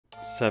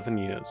7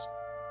 years.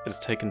 It has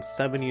taken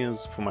 7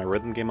 years for my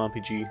rhythm game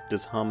RPG,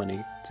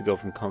 DISHARMONY, to go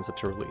from concept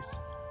to release.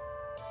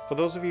 For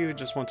those of you who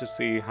just want to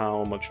see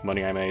how much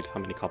money I made, how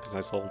many copies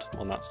I sold,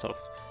 all that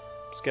stuff,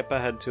 skip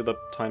ahead to the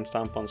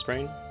timestamp on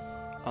screen.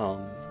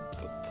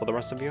 For the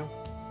rest of you,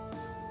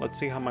 let's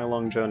see how my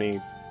long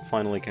journey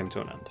finally came to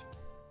an end.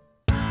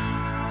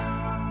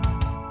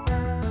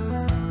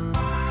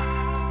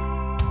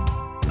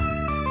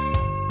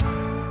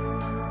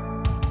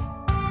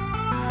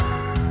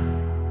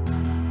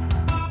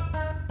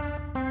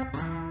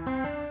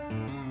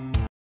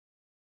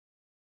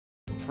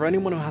 For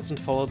anyone who hasn't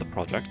followed the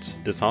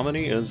project,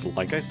 DISHARMONY is,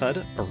 like I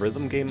said, a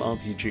rhythm game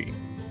RPG.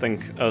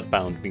 Think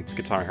Earthbound meets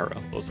Guitar Hero,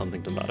 or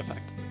something to that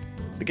effect.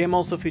 The game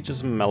also features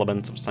some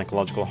elements of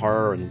psychological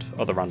horror and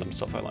other random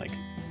stuff I like.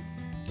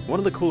 One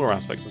of the cooler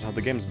aspects is how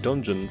the game's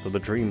dungeons are the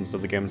dreams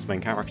of the game's main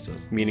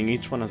characters, meaning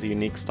each one has a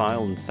unique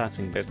style and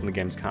setting based on the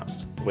game's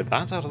cast. With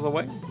that out of the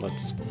way,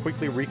 let's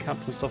quickly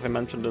recap some stuff I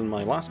mentioned in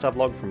my last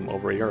devlog from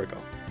over a year ago.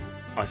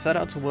 I set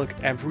out to work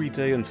every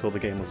day until the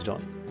game was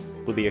done,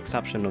 with the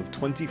exception of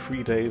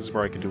 23 days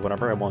where I could do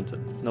whatever I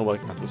wanted, no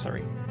work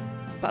necessary.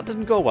 That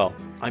didn't go well.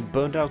 I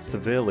burned out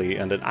severely,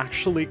 and it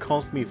actually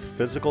caused me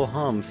physical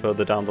harm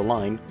further down the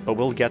line, but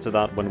we'll get to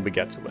that when we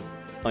get to it.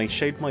 I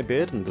shaved my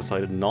beard and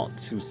decided not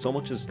to so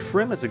much as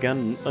trim it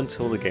again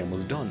until the game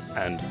was done,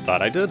 and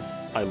that I did.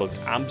 I looked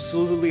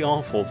absolutely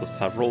awful for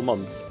several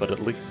months, but at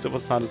least it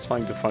was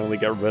satisfying to finally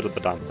get rid of the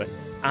damn thing.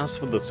 As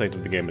for the state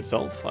of the game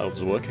itself, I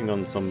was working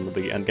on some of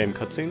the endgame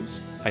cutscenes.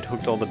 I'd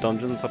hooked all the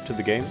dungeons up to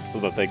the game so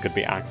that they could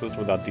be accessed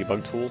without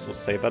debug tools or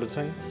save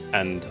editing,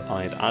 and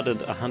I'd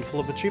added a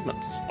handful of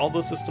achievements. All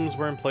the systems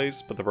were in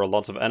place, but there were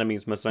lots of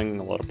enemies missing,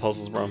 a lot of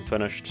puzzles were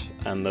unfinished,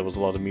 and there was a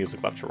lot of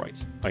music left to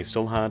write. I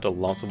still had a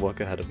lot of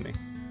work ahead of me.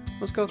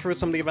 Let's go through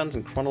some of the events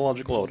in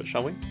chronological order,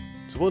 shall we?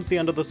 Towards the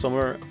end of the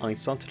summer, I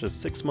started a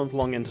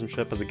 6-month-long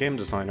internship as a game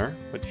designer,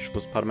 which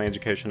was part of my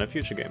education at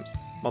Future Games.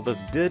 While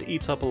this did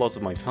eat up a lot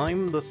of my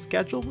time, the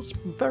schedule was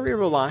very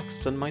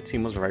relaxed and my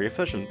team was very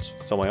efficient,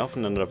 so I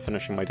often ended up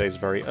finishing my days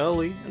very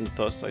early, and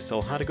thus I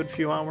still had a good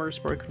few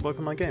hours where I could work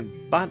on my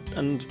game. That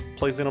and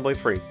play Xenoblade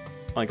 3.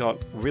 I got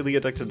really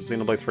addicted to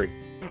Xenoblade 3.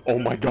 Oh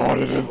my god,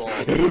 it is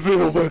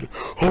Xenoblade!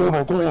 Oh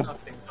my god!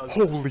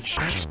 Holy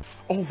shit!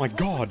 Oh my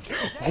god!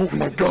 Oh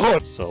my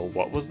god! So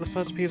what was the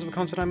first piece of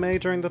content I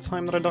made during the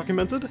time that I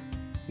documented?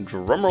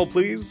 Drumroll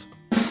please!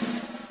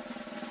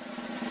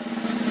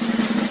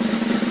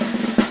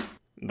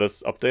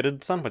 This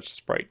updated sandwich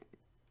sprite.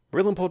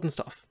 Real important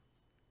stuff.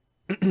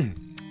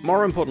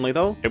 More importantly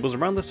though, it was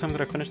around this time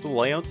that I finished the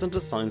layouts and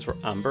designs for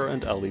Amber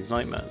and Ellie's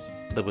Nightmares.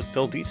 There were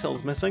still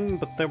details missing,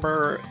 but they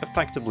were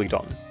effectively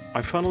done.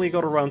 I finally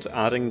got around to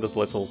adding this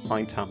little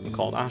side town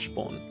called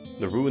Ashbourne,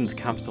 the ruined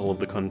capital of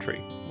the country,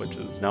 which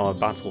is now a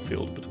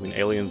battlefield between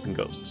aliens and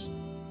ghosts.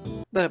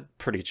 They're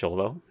pretty chill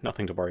though,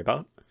 nothing to worry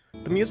about.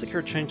 The music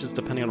here changes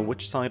depending on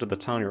which side of the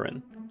town you're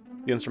in.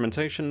 The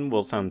instrumentation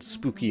will sound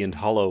spooky and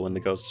hollow in the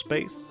ghost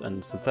space,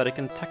 and synthetic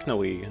and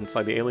techno-y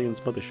inside the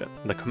alien's mothership.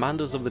 The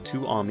commanders of the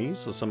two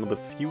armies are some of the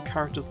few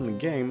characters in the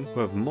game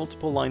who have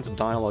multiple lines of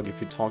dialogue if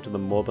you talk to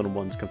them more than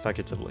once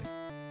consecutively.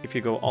 If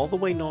you go all the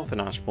way north in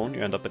Ashbourne,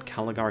 you end up at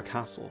Caligar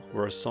Castle,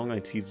 where a song I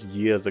teased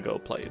years ago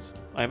plays.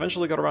 I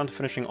eventually got around to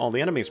finishing all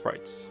the enemy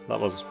sprites. That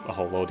was a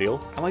whole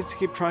ordeal. I like to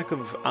keep track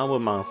of hour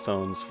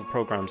milestones for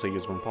programs I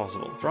use when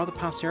possible. Throughout the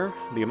past year,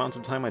 the amount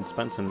of time I'd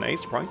spent in A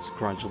sprites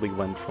gradually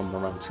went from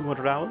around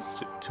 200 hours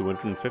to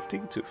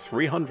 250 to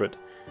 300,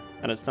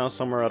 and it's now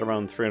somewhere at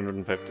around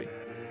 350.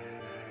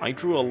 I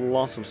drew a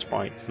lot of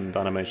sprites and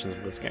animations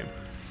for this game.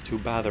 It's too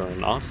bad they're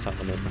an art style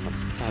that made when I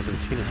was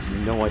 17 and I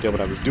had no idea what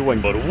I was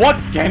doing, but what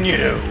can you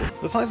do?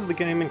 The size of the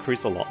game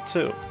increased a lot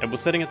too. It was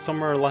sitting at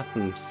somewhere less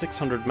than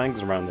 600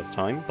 megs around this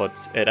time,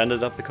 but it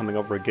ended up becoming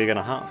over 1.5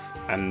 gigs.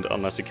 And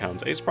unless you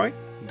count A Sprite,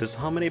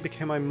 DISHARMONY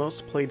became my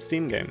most played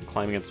Steam game,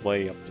 climbing its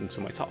way up into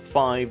my top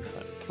 5,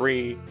 then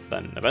 3,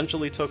 then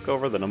eventually took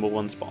over the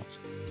 #1 spot.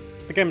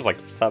 The game's like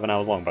 7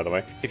 hours long, by the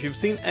way. If you've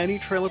seen any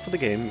trailer for the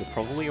game, you're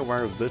probably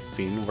aware of this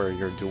scene where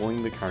you're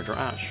dueling the character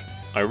Ash.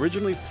 I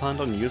originally planned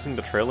on using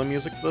the trailer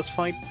music for this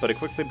fight, but it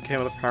quickly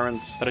became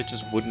apparent that it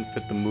just wouldn't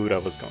fit the mood I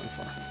was going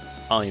for.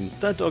 I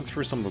instead dug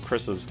through some of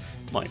Chris's,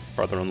 my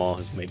brother-in-law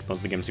has made most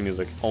of the game's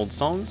music, old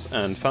songs,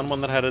 and found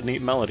one that had a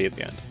neat melody at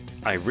the end.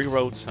 I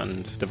rewrote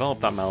and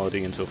developed that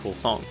melody into a full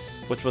song,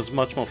 which was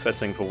much more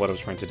fitting for what I was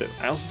trying to do.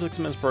 I also took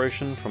some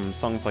inspiration from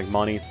songs like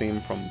Marnie's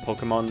theme from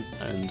Pokemon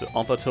and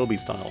Opa Toby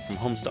style from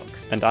Homestuck,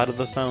 and added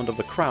the sound of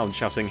the crowd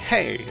shouting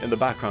 "Hey!" in the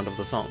background of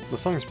the song. The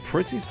song is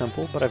pretty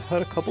simple, but I've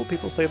heard a couple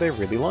people say they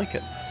really like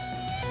it.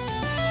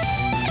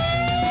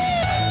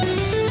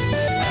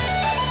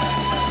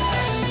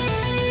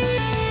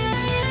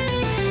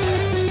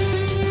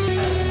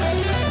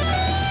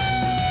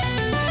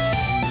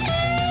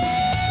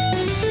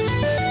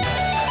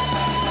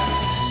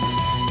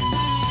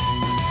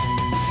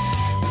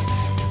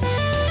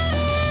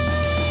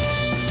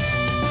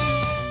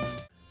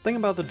 thing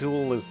about the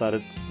duel is that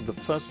it's the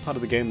first part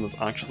of the game that's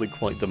actually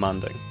quite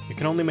demanding. You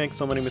can only make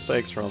so many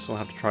mistakes or else you'll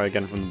have to try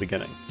again from the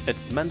beginning.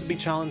 It's meant to be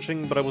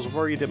challenging, but I was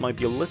worried it might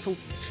be a little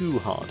too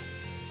hard.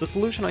 The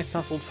solution I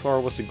settled for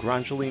was to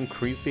gradually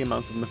increase the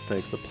amounts of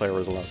mistakes the player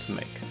is allowed to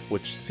make,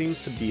 which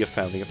seems to be a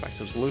fairly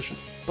effective solution.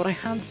 But I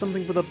had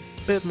something with a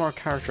bit more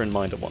character in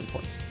mind at one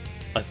point.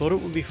 I thought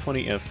it would be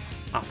funny if,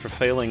 after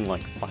failing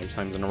like 5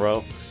 times in a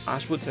row,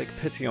 Ash would take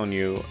pity on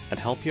you and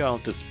help you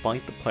out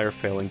despite the player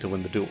failing to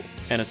win the duel,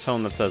 in a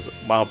tone that says,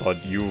 "Wow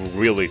bud, you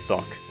really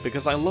suck."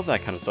 Because I love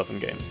that kind of stuff in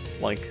games,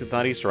 like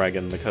that Easter egg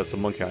in The Curse of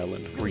Monkey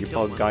Island, where you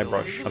bug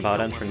Guybrush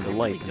about entering the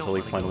lake until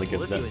he finally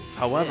gives in.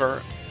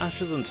 However,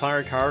 Ash's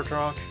entire character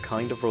arc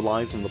kind of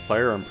relies on the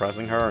player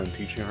impressing her and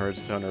teaching her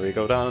to turn her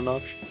ego down a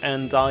notch,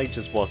 and I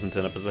just wasn't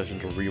in a position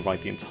to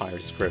rewrite the entire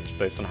script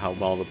based on how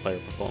well the player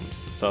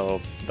performs,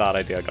 so that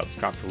idea got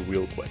scrapped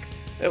real quick.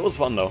 It was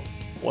fun though.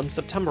 When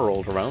September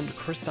rolled around,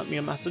 Chris sent me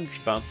a message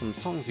about some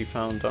songs he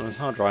found on his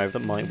hard drive that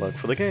might work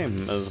for the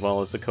game, as well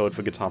as the code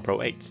for Guitar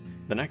Pro 8.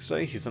 The next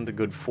day, he sent a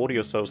good 40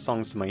 or so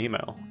songs to my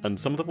email, and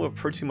some of them were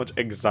pretty much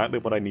exactly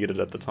what I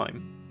needed at the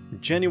time.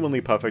 Genuinely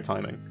perfect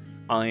timing.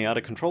 I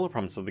added controller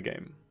prompts to the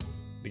game.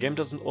 The game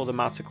doesn't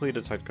automatically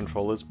detect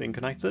controllers being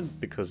connected,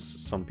 because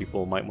some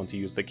people might want to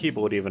use their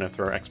keyboard even if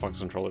their Xbox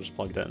controller is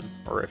plugged in,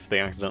 or if they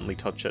accidentally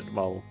touch it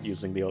while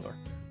using the other.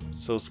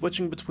 So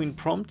switching between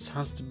prompts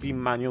has to be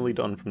manually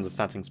done from the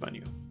settings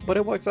menu, but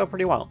it works out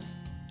pretty well.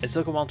 It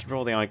took a while to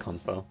draw the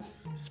icons though.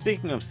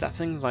 Speaking of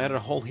settings, I added a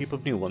whole heap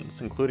of new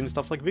ones, including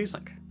stuff like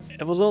VSync.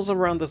 It was also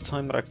around this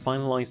time that I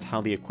finalized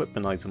how the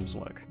equipment items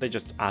work. They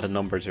just add a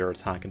number to your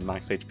attack and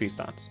max HP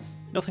stats.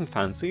 Nothing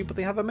fancy, but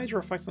they have a major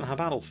effect on how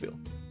battles feel.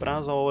 But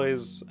as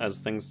always,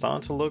 as things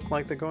start to look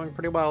like they're going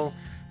pretty well,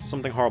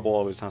 something horrible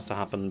always has to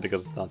happen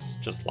because that's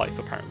just life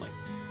apparently.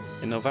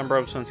 In November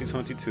of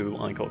 2022,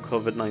 I got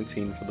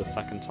COVID-19 for the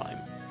second time.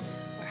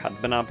 I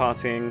hadn't been out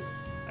partying,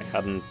 I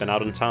hadn't been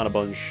out in town a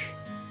bunch,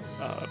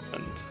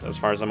 and as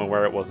far as I'm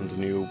aware it wasn't a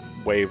new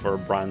wave or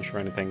branch or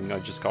anything, I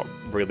just got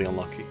really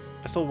unlucky.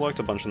 I still worked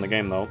a bunch in the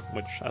game though,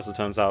 which, as it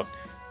turns out,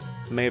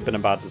 may have been a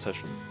bad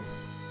decision.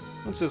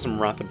 Let's do some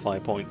rapid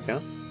fire points, yeah?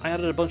 I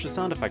added a bunch of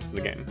sound effects to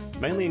the game,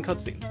 mainly in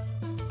cutscenes.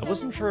 I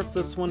wasn't sure if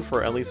this one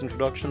for Ellie's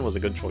introduction was a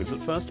good choice at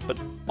first, but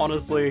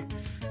honestly,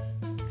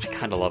 I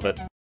kinda love it.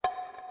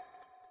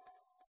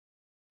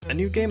 A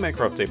new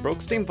GameMaker update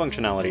broke Steam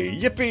functionality,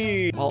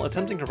 yippee! While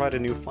attempting to write a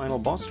new final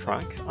boss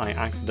track, I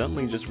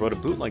accidentally just wrote a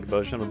bootleg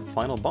version of the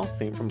final boss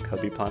theme from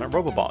Kirby Planet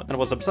Robobot, and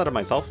was upset at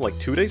myself for like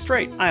 2 days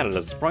straight. I added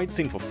a sprite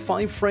scene for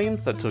 5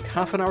 frames that took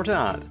half an hour to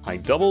add. I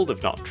doubled,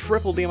 if not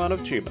tripled the amount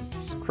of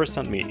achievements. Chris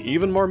sent me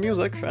even more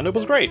music, and it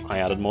was great! I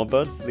added more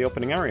birds to the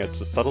opening area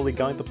to subtly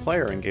guide the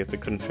player in case they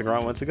couldn't figure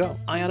out where to go.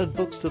 I added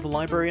books to the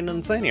library in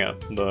Insania,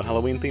 the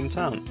Halloween-themed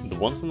town. The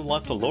ones on the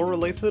left are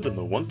lore-related, and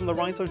the ones on the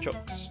right are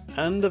jokes.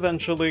 And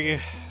eventually,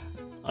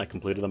 I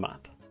completed the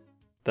map.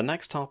 The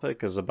next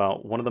topic is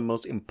about one of the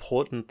most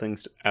important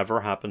things to ever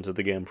happen to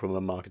the game from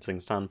a marketing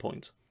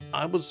standpoint.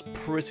 I was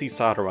pretty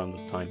sad around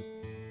this time.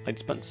 I'd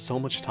spent so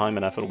much time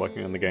and effort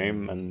working on the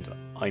game, and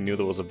I knew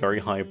there was a very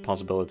high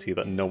possibility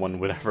that no one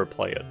would ever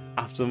play it.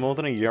 After more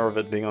than a year of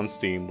it being on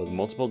Steam, with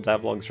multiple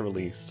devlogs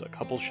released, a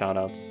couple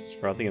shoutouts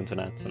throughout the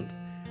internet, and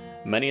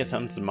many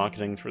attempts at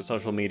marketing through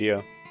social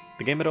media,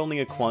 the game had only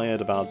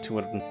acquired about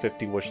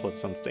 250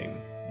 wishlists on Steam,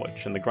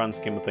 which in the grand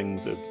scheme of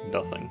things is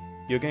nothing.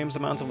 Your game's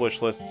amount of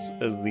wishlists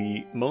is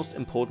the most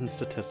important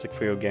statistic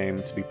for your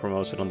game to be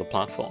promoted on the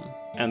platform,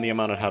 and the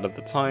amount it had at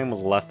the time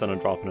was less than a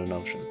drop in an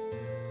ocean.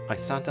 I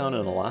sat down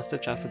in a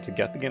last-ditch effort to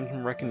get the game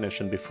some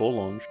recognition before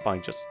launch by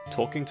just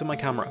talking to my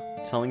camera,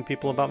 telling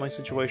people about my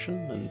situation,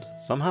 and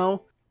somehow,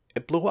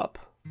 it blew up.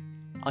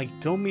 I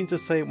don't mean to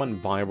say it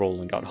went viral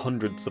and got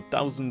hundreds of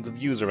thousands of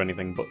views or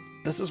anything, but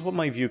this is what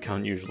my view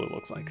count usually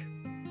looks like.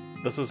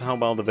 This is how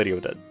well the video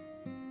did.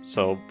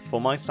 So, for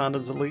my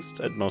standards at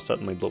least, it most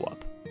certainly blew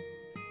up.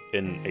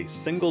 In a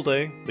single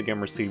day, the game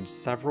received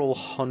several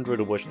hundred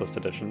wishlist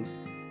additions,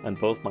 and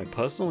both my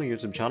personal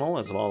YouTube channel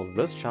as well as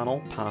this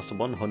channel passed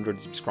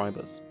 100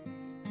 subscribers.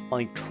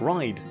 I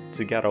tried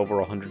to get over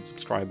 100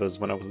 subscribers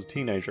when I was a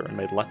teenager and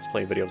made Let's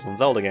Play videos on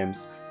Zelda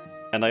games,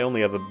 and I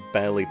only ever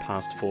barely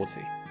passed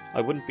 40. I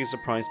wouldn't be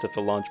surprised if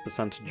a large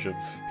percentage of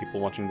people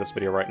watching this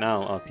video right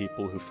now are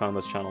people who found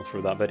this channel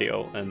through that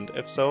video, and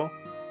if so,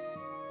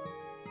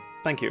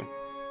 thank you.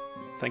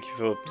 Thank you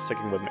for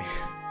sticking with me.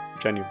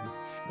 Genuinely.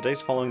 The days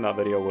following that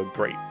video were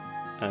great,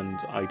 and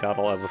I doubt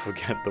I'll ever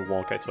forget the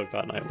walk I took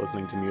that night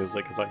listening to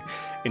music as I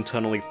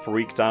internally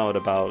freaked out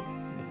about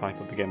the fact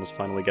that the game was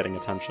finally getting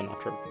attention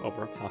after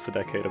over half a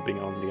decade of being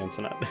on the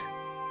internet.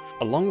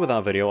 Along with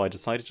that video, I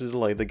decided to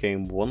delay the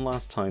game one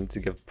last time to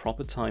give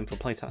proper time for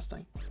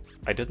playtesting.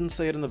 I didn't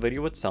say it in the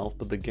video itself,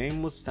 but the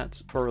game was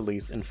set for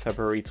release in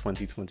February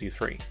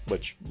 2023,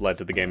 which led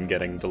to the game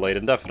getting delayed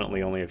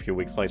indefinitely only a few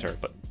weeks later,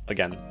 but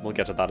again, we'll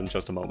get to that in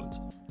just a moment.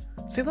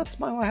 See that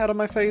smile I had on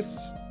my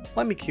face?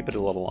 Let me keep it a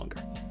little longer.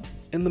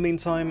 In the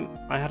meantime,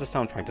 I had a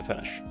soundtrack to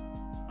finish.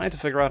 I had to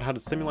figure out how to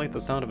simulate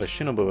the sound of a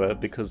Shinobu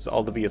because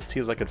all the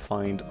VSTs I could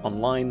find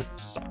online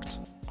sucked.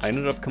 I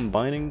ended up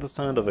combining the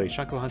sound of a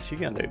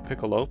shakuhachi and a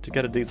piccolo to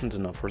get a decent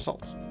enough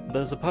result.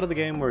 There's a part of the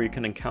game where you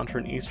can encounter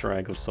an Easter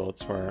egg of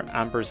sorts where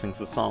Amber sings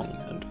a song,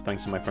 and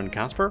thanks to my friend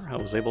Casper, I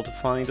was able to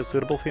find a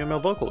suitable female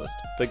vocalist.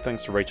 Big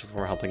thanks to Rachel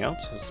for helping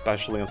out,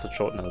 especially on such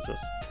short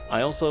notice. I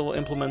also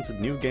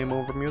implemented new game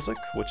over music,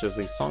 which is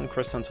a song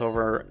Chris sent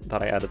over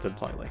that I edited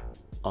slightly.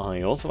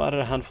 I also added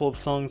a handful of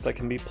songs that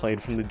can be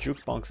played from the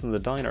jukebox in the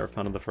diner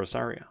found in the first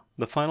area.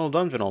 The final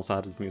dungeon also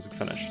had its music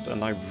finished,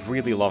 and I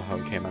really love how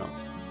it came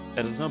out.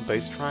 It has no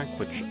bass track,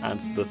 which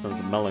adds to the sense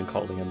of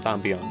melancholy and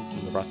ambience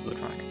in the rest of the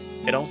track.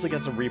 It also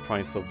gets a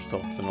reprise of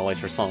sorts in a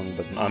later song,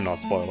 but I'm not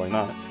spoiling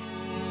that.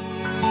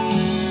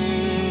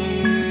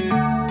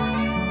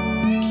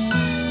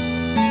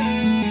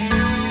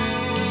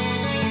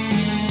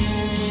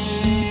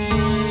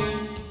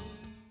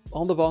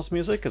 All the boss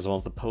music, as well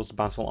as the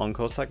post-battle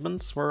encore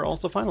segments, were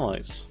also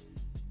finalized.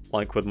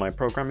 Like with my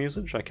program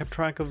usage, I kept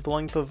track of the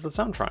length of the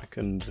soundtrack,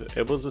 and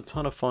it was a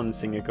ton of fun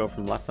seeing it go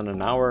from less than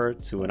an hour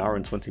to an hour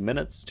and 20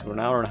 minutes to an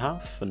hour and a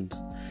half, and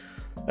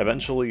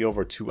eventually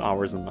over 2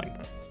 hours in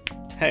length.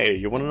 Hey,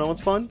 you wanna know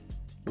what's fun?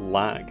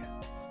 Lag.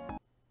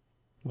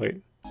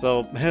 Wait,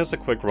 so here's a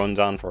quick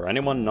rundown for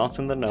anyone not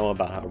in the know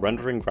about how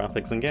rendering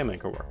graphics in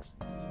GameMaker works.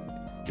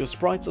 Your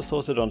sprites are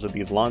sorted onto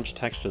these large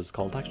textures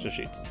called texture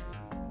sheets.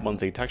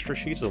 Once a texture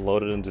sheet is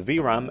loaded into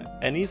VRAM,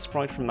 any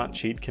sprite from that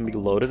sheet can be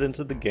loaded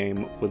into the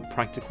game with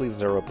practically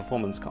zero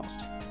performance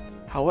cost.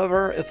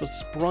 However, if a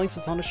sprite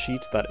is on a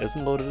sheet that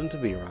isn't loaded into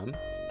VRAM,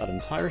 that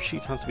entire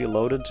sheet has to be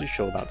loaded to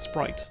show that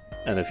sprite.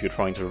 And if you're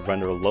trying to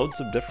render loads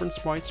of different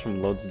sprites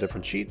from loads of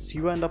different sheets,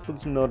 you end up with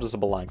some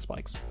noticeable lag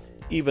spikes,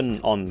 even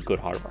on good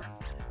hardware.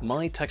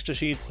 My texture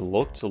sheets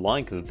looked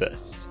like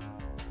this.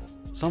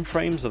 Some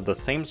frames of the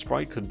same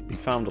sprite could be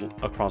found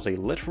across a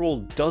literal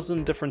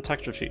dozen different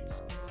texture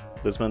sheets.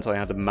 This meant I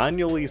had to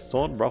manually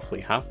sort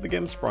roughly half the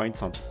game's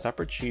sprites onto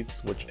separate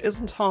sheets, which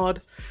isn't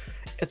hard,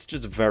 it's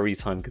just very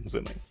time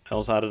consuming. I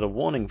also added a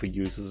warning for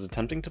users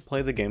attempting to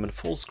play the game in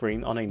full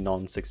screen on a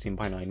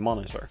non-16:9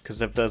 monitor,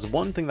 because if there's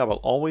one thing that will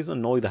always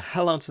annoy the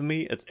hell out of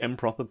me, it's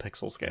improper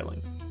pixel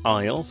scaling.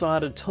 I also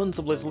added tons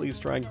of little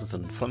Easter eggs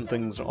and fun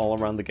things all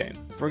around the game.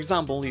 For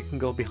example, you can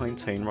go behind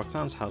Tay and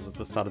Roxanne's house at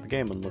the start of the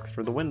game and look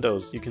through the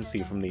windows you can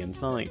see from the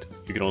inside.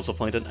 You can also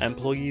find an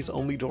employees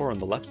only door on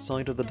the left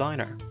side of the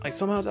diner. I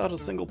somehow doubt a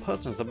single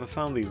person has ever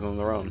found these on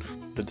their own.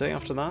 The day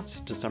after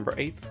that, December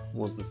 8th,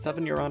 was the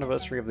 7-year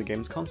anniversary of the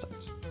game's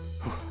concept.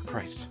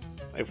 Christ.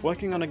 If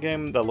working on a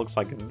game that looks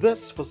like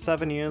this for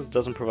 7 years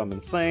doesn't prove I'm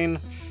insane,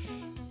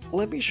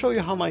 let me show you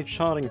how my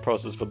charting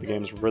process for the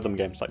game's rhythm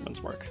game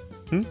segments work.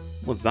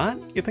 What's that?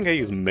 You think I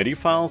use MIDI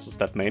files to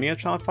Stepmania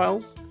chart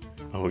files?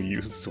 Oh,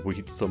 you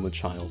sweet summer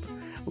child.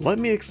 Let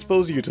me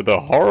expose you to the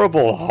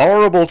horrible,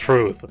 horrible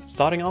truth!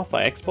 Starting off,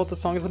 I export the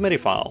song as a MIDI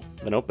file,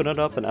 then open it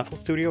up in FL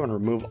Studio and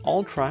remove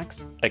all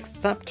tracks,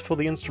 except for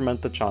the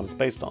instrument the chart is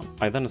based on.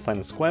 I then assign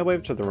a square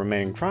wave to the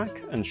remaining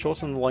track, and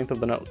shorten the length of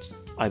the notes.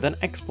 I then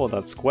export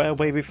that square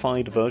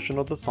wavified version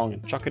of the song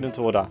and chuck it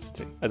into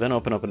Audacity. I then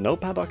open up a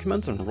notepad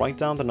document and write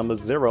down the number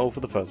 0 for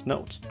the first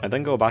note. I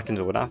then go back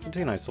into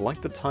Audacity and I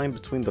select the time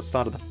between the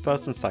start of the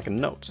first and second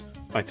note.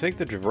 I take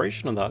the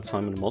duration of that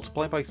time and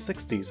multiply by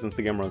 60 since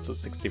the game runs at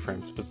 60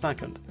 frames per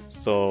second.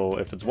 So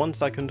if it's 1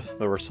 second,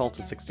 the result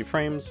is 60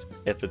 frames,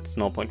 if it's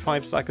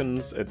 0.5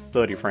 seconds, it's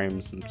 30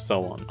 frames, and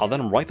so on. I'll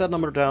then write that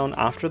number down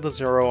after the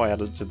 0 I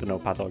added to the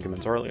notepad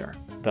document earlier.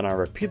 Then I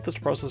repeat this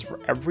process for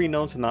every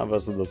note in that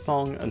verse of the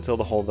song until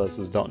the whole verse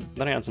is done.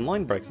 Then I add some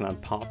line breaks and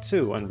add part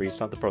 2 and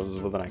restart the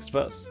process with the next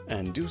verse,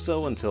 and do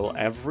so until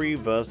every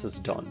verse is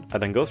done. I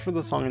then go through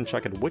the song and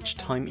check at which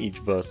time each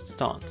verse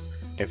starts.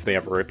 If they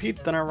ever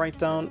repeat, then I write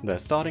down their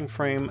starting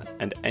frame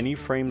and any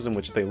frames in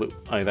which they loop.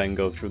 I then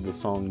go through the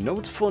song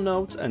note for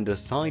note and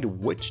decide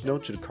which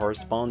note should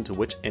correspond to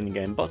which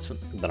in-game button.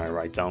 Then I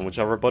write down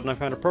whichever button I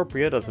find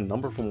appropriate as a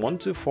number from 1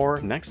 to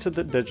 4 next to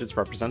the digits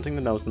representing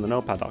the notes in the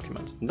notepad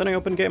document. Then I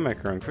open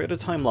GameMaker and create a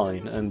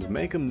timeline and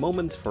make a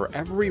moment for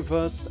every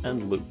verse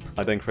and loop.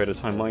 I then create a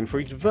timeline for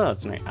each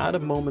verse and I add a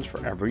moment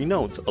for every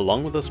note,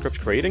 along with the script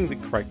creating the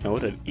correct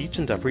note at each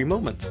and every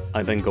moment.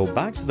 I then go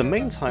back to the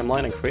main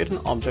timeline and create an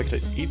object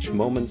at each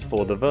moment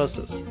for the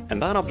verses,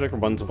 and that object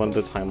runs one of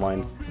the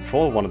timelines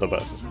for one of the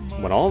verses.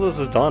 When all this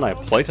is done, I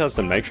playtest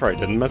and make sure I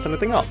didn't mess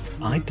anything up.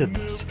 I did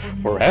this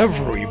for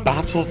every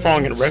battle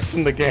song and riff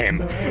in the game.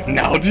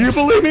 Now do you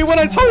believe me when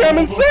I tell you I'm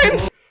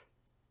insane?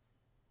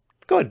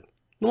 Good.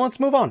 Then let's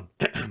move on.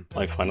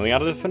 I finally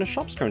added a finished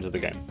shop screen to the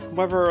game.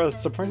 However, a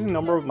surprising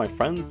number of my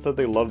friends said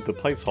they loved the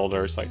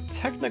placeholder, so I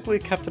technically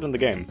kept it in the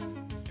game.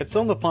 It's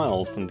on the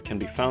files and can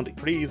be found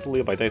pretty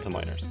easily by data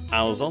miners.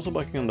 I was also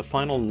working on the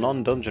final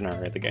non-dungeon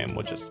area of the game,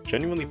 which is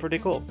genuinely pretty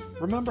cool.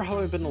 Remember how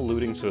I've been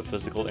alluding to a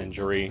physical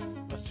injury,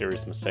 a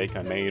serious mistake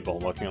I made while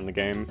working on the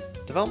game?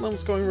 Development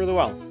was going really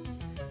well.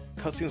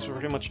 Cutscenes were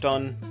pretty much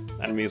done,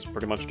 enemies were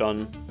pretty much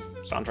done,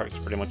 soundtrack's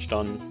pretty much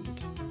done,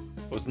 and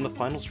I was in the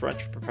final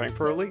stretch preparing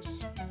for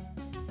release.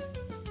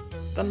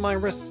 Then my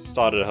wrists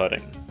started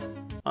hurting.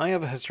 I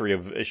have a history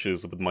of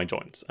issues with my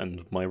joints,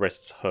 and my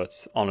wrists hurt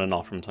on and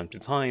off from time to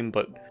time,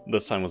 but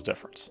this time was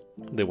different.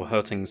 They were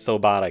hurting so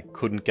bad I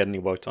couldn't get any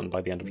work done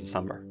by the end of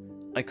December.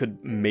 I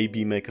could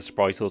maybe make a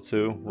sprite or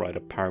two, write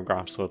a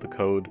paragraph's worth of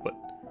code, but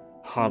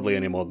hardly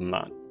any more than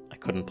that. I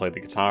couldn't play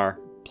the guitar,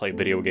 play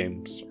video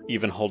games, or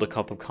even hold a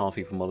cup of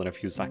coffee for more than a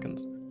few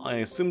seconds. I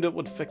assumed it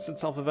would fix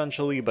itself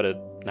eventually, but it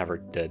never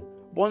did.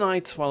 One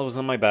night, while I was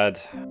in my bed,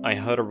 I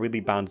heard a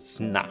really bad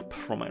snap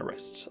from my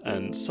wrist,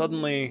 and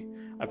suddenly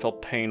I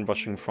felt pain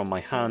rushing from my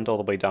hand all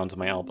the way down to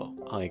my elbow.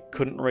 I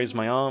couldn't raise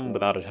my arm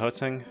without it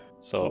hurting,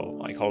 so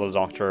I called a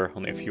doctor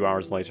only a few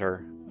hours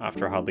later,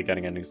 after hardly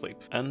getting any sleep,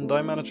 and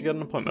I managed to get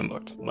an appointment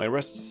booked. My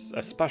wrists,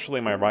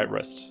 especially my right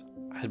wrist,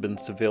 had been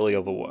severely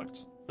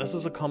overworked. This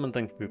is a common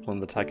thing for people in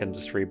the tech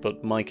industry,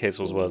 but my case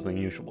was worse than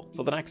usual.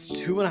 For the next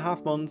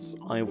 2.5 months,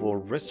 I wore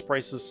wrist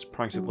braces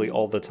practically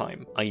all the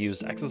time. I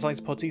used exercise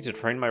putty to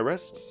train my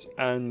wrists,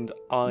 and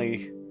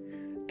I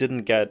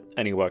didn't get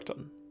any work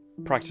done.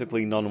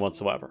 Practically none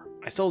whatsoever.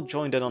 I still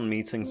joined in on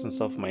meetings and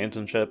stuff for my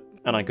internship,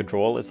 and I could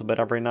draw a little bit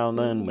every now and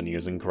then when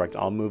using correct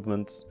arm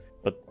movements,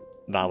 but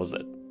that was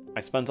it. I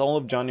spent all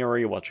of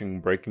January watching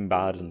Breaking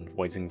Bad and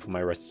waiting for my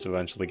wrists to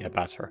eventually get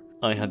better.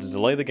 I had to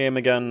delay the game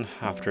again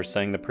after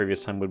saying the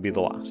previous time would be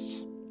the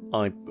last.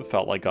 I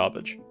felt like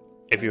garbage.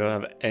 If you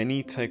have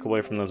any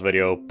takeaway from this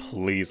video,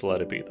 please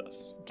let it be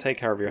this. Take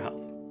care of your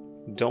health.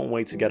 Don't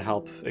wait to get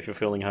help if you're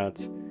feeling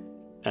hurt,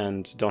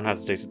 and don't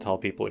hesitate to tell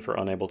people if you're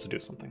unable to do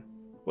something.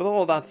 With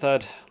all of that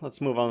said, let's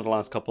move on to the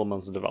last couple of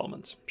months of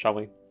development, shall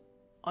we?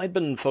 I'd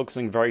been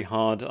focusing very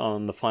hard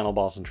on the final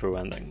boss and true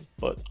ending,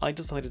 but I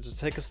decided to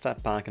take a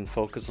step back and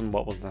focus on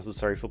what was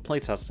necessary for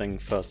playtesting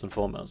first and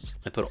foremost.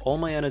 I put all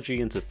my energy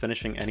into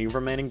finishing any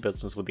remaining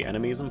business with the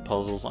enemies and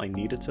puzzles I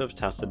needed to have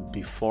tested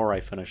before I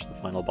finished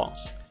the final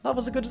boss. That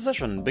was a good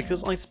decision,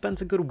 because I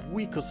spent a good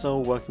week or so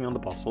working on the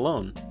boss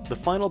alone. The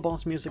final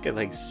boss music is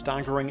a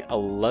staggering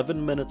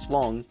 11 minutes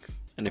long,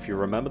 and if you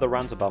remember the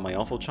rant about my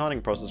awful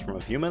charting process from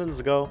a few minutes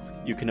ago,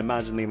 you can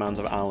imagine the amount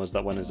of hours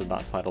that went into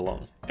that fight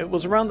alone. It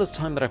was around this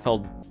time that I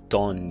felt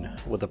done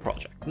with the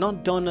project.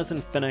 Not done as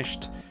in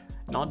finished,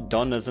 not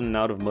done as in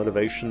out of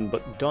motivation,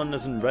 but done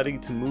as in ready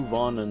to move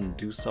on and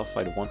do stuff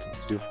I'd wanted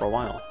to do for a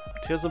while.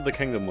 Tears of the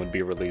Kingdom would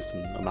be released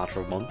in a matter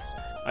of months.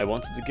 I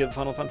wanted to give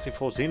Final Fantasy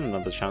XIV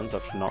another chance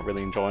after not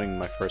really enjoying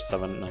my first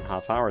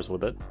 7.5 hours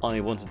with it. I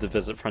wanted to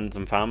visit friends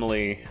and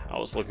family, I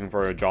was looking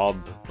for a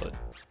job, but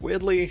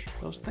weirdly,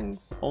 those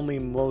things only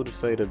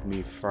motivated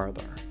me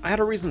further. I had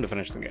a reason to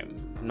finish the game,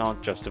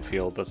 not just to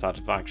feel the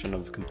satisfaction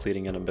of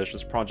completing an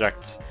ambitious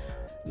project,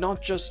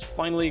 not just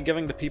finally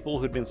giving the people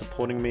who'd been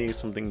supporting me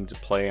something to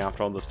play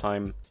after all this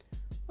time.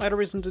 I had a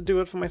reason to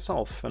do it for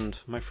myself and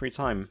my free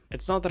time.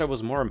 It's not that it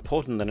was more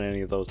important than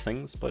any of those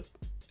things, but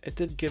it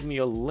did give me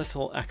a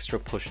little extra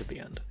push at the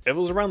end. It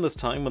was around this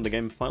time when the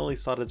game finally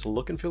started to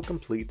look and feel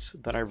complete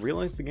that I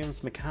realized the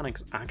game's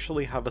mechanics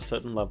actually have a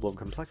certain level of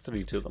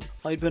complexity to them.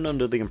 I'd been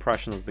under the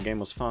impression that the game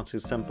was far too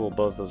simple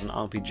both as an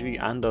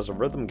RPG and as a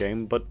rhythm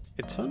game, but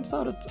it turns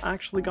out it's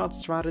actually got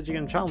strategy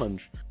and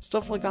challenge.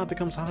 Stuff like that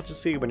becomes hard to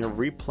see when you're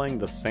replaying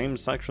the same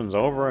sections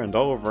over and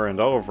over and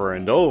over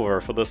and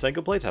over for the sake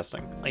of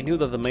playtesting. I knew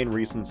that the main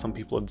reason some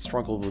people had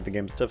struggled with the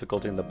game's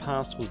difficulty in the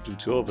past was due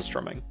to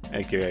overstrumming,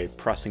 aka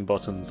pressing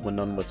buttons when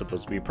none was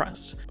supposed to be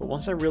pressed, but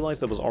once I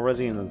realized there was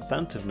already an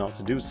incentive not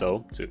to do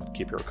so, to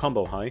keep your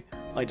combo high,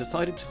 I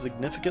decided to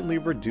significantly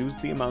reduce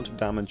the amount of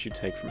damage you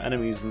take from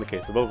enemies in the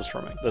case of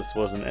overstrumming. This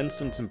was an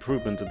instant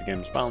improvement to the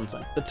game's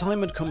balancing. The time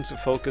had come to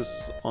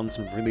focus on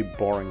some really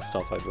boring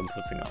stuff I'd been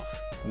putting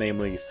off,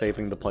 namely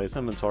saving the player's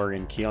inventory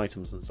and key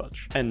items and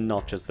such, and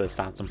not just their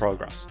stats and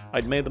progress.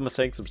 I'd made the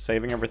mistakes of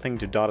saving everything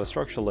to data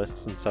structure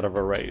lists instead of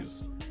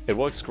arrays. It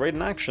works great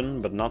in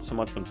action, but not so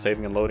much when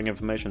saving and loading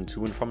information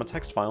to and from a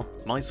text file.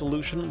 My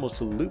solution was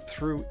to loop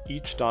through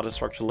each data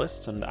structure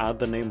list and add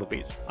the name of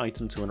each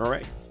item to an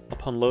array.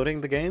 Upon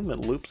loading the game, it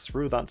loops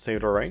through that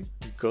saved array,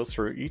 goes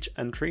through each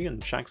entry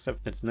and checks if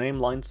its name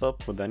lines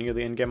up with any of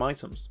the in-game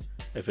items.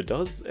 If it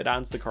does, it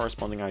adds the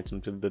corresponding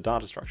item to the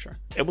data structure.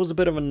 It was a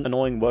bit of an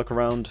annoying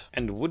workaround,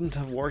 and wouldn't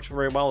have worked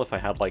very well if I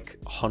had like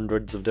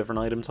hundreds of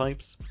different item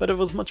types, but it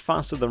was much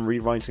faster than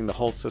rewriting the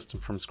whole system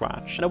from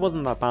scratch, and it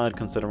wasn't that bad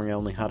considering I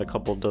only had a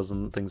couple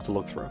dozen things to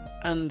look through.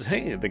 And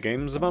hey, the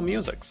game's about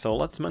music, so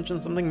let's mention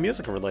something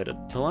music related.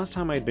 The last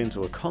time I'd been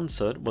to a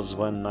concert was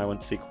when I went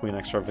to see Queen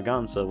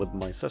Extravaganza with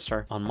my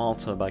sister on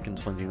Malta back in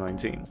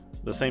 2019.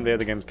 The same day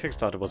the game's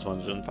Kickstarter was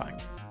funded, in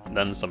fact.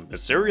 Then some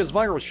mysterious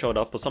virus showed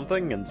up or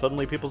something, and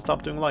suddenly people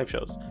stopped doing live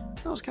shows.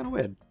 That was kinda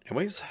weird.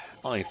 Anyways,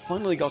 I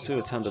finally got to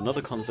attend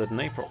another concert in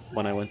April,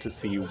 when I went to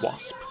see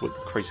Wasp with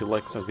Crazy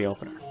Legs as the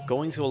opener.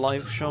 Going to a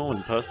live show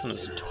in person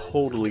is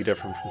totally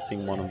different from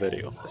seeing one on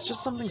video. It's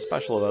just something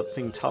special about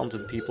seeing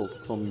talented people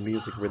perform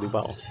music really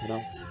well, you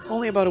know?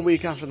 Only about a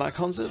week after that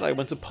concert, I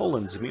went to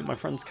Poland to meet my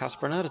friends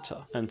Casper and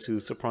Edita, and to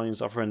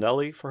surprise our friend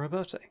Ellie for her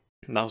birthday.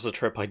 That was a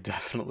trip I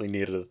definitely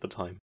needed at the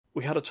time.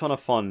 We had a ton of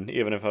fun,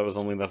 even if I was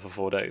only there for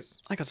 4 days.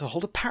 I got to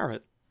hold a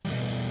parrot.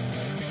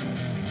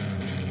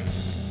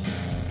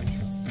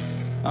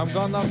 I'm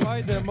gonna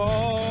fight them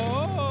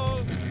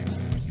all.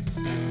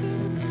 The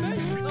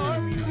Salvation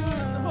Army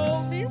gonna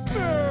hold me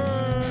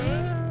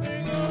firm.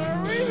 They're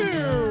gonna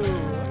review.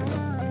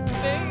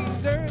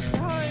 Laying their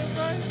time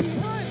right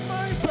behind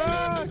my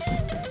back.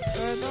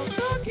 And I'm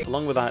talking.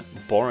 Along with that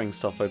boring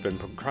stuff I'd been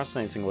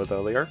procrastinating with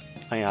earlier,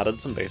 I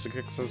added some basic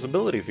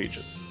accessibility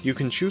features. You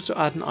can choose to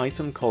add an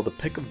item called the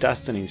Pick of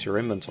Destiny to your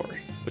inventory,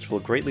 which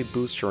will greatly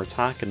boost your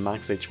attack and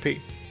max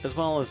HP, as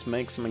well as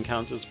make some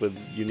encounters with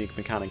unique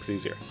mechanics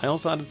easier. I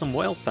also added some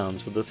whale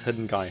sounds with this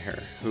hidden guy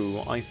here, who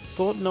I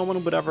thought no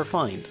one would ever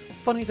find.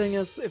 Funny thing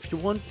is, if you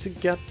want to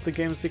get the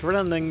game's secret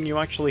ending, you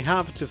actually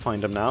have to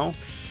find him now.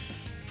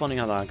 Funny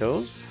how that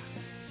goes.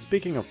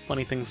 Speaking of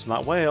funny things from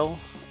that whale,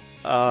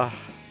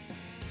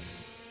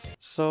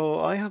 so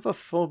I have a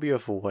phobia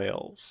for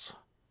whales.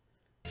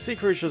 Sea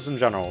creatures in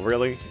general,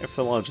 really, if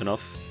they're large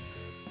enough.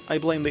 I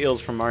blame the eels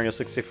from Mario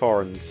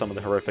 64 and some of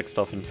the horrific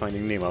stuff in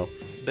Finding Nemo.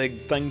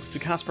 Big thanks to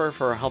Casper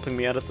for helping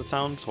me edit the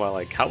sounds while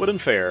I cowered in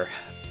fear.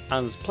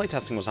 As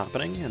playtesting was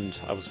happening and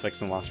I was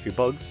fixing the last few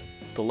bugs,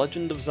 The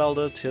Legend of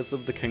Zelda Tears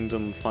of the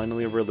Kingdom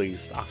finally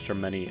released after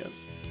many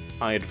years.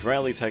 I had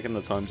rarely taken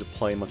the time to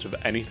play much of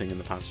anything in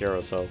the past year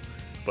or so,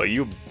 but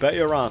you bet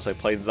your ass I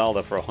played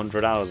Zelda for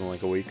 100 hours in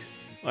like a week.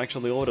 I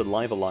actually ordered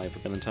Live Alive for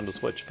the Nintendo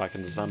Switch back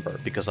in December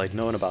because I'd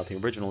known about the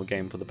original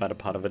game for the better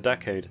part of a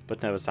decade,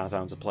 but never sat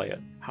down to play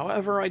it.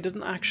 However, I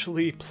didn't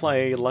actually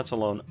play, let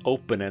alone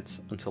open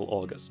it, until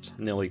August,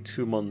 nearly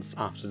 2 months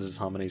after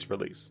DISHARMONY's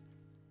release.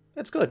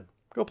 It's good.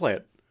 Go play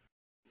it.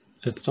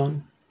 It's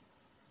done.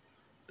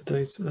 The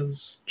date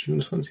says June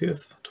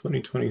 20th,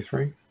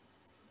 2023,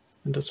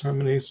 and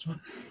DISHARMONY is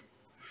done.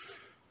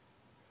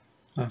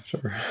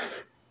 After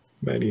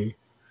many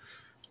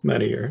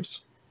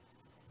years.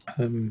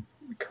 I'm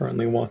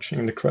currently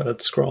watching the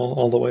credits scroll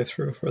all the way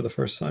through for the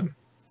first time.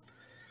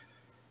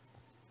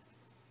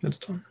 It's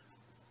done.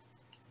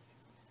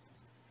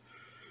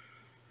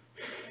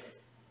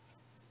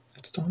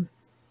 It's done.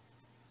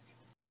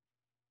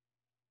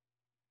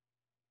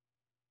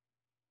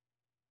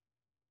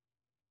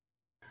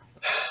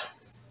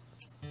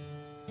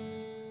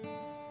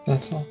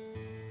 That's all.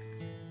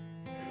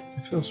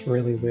 It feels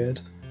really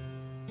weird.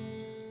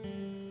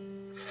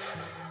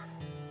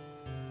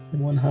 On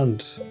one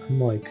hand, I'm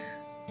like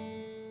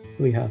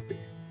really happy,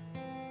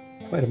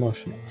 quite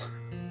emotional,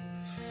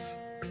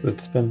 because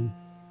it's been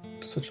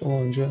such a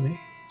long journey,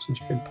 such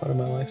a big part of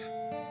my life.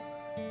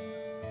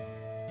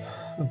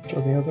 But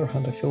on the other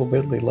hand, I feel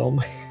weirdly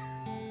lonely.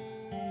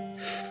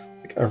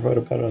 Like I wrote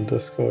about it on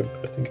Discord,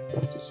 but I think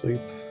everyone's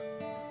asleep.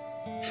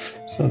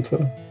 Sent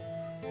a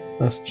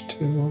message to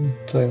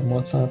Tay on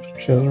WhatsApp, and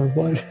she hasn't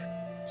replied.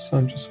 So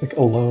I'm just like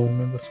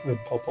alone in this weird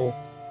bubble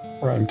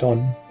where I'm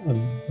done and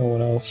no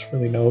one else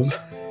really knows.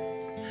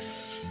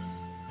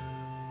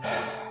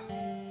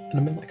 And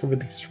I'm in like a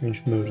really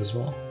strange mood as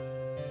well.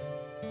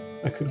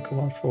 I could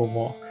go out for a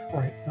walk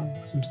right now,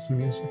 listen to some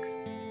music,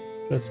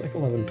 but it's like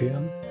 11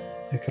 PM.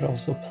 I could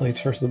also play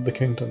Tears of the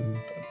Kingdom,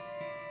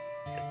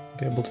 but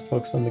be able to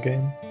focus on the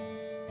game.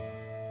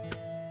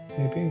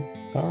 Maybe,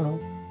 I don't know.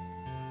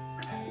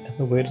 And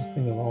the weirdest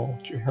thing of all,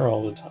 which you hear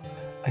all the time,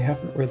 I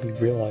haven't really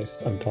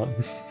realized I'm done,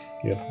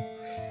 you know?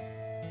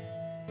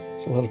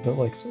 It's a little bit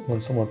like when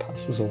someone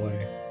passes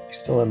away, you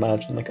still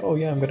imagine like, oh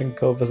yeah, I'm gonna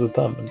go visit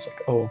them, and it's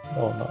like, oh,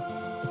 no, I'm not.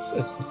 It's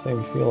the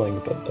same feeling,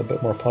 but a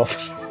bit more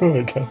positive,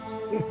 I guess.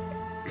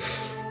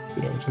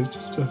 You know,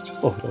 just a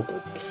little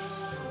bit.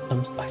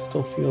 I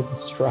still feel the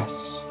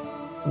stress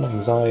and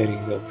anxiety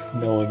of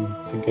knowing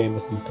the game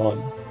isn't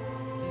done,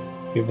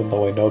 even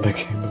though I know the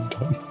game is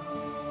done.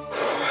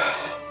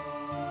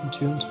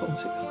 June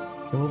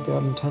 20th. It will be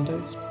out in 10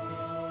 days.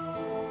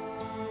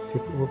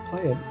 People will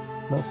play it.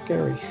 Not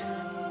scary.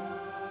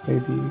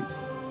 Maybe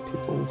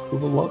people who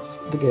will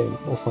love the game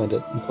will find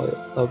it and play it.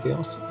 That would be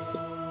awesome.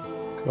 But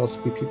could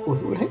also be people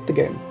who would hate the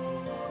game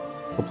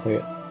will play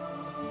it,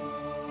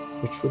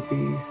 which would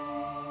be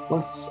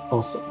less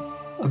awesome.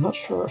 I'm not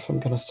sure if I'm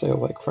gonna stay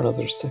awake for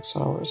another 6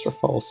 hours or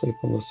fall asleep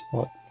on the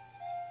spot.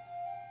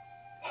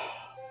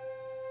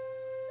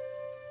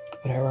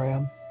 But here I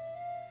am.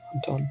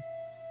 I'm done.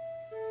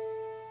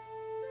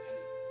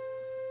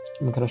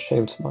 I'm gonna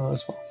shave tomorrow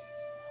as well.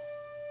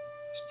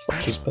 This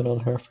fuck has been on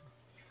her for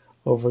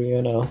over a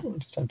year now.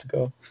 It's time to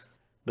go.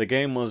 The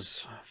game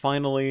was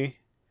finally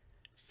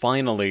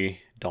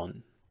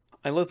done.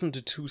 I listened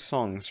to 2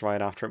 songs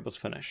right after it was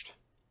finished.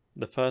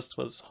 The first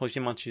was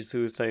Hoshimachi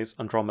Suisei's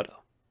Andromeda.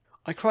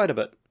 I cried a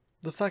bit.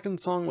 The second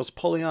song was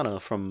Pollyanna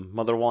from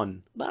Mother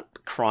One.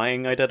 That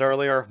crying I did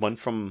earlier went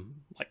from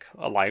like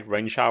a light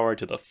rain shower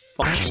to the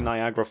fucking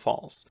Niagara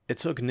Falls. It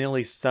took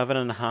nearly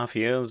 7.5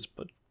 years,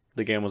 but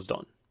the game was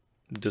done.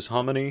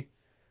 DISHARMONY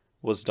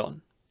was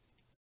done.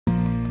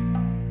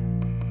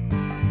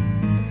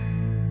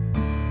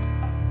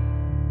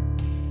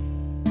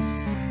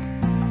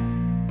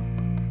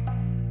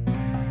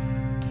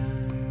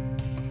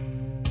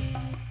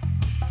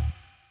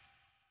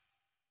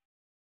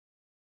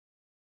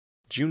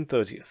 June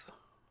 30th,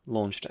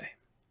 launch day.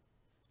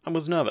 I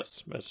was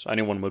nervous, as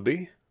anyone would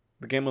be.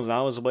 The game was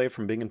hours away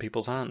from being in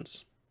people's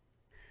hands.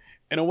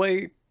 In a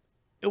way,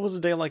 it was a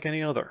day like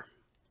any other.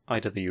 I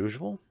did the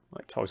usual.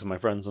 I talked to my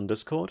friends on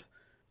Discord,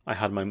 I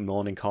had my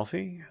morning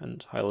coffee,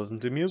 and I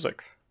listened to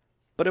music.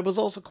 But it was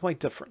also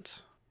quite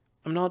different.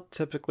 I'm not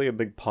typically a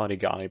big party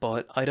guy,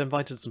 but I'd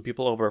invited some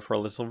people over for a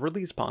little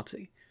release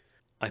party.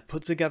 I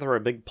put together a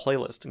big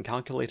playlist and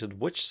calculated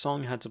which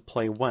song had to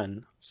play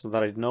when, so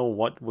that I'd know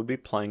what would be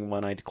playing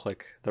when I'd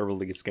click the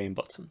release game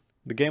button.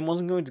 The game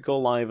wasn't going to go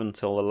live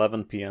until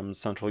 11 PM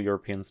Central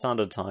European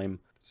Standard Time,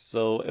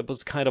 so it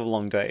was kind of a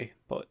long day,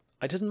 but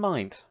I didn't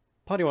mind.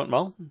 Party went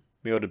well,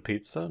 we ordered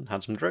pizza and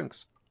had some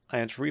drinks. I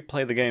had to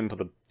replay the game for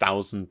the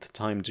 1000th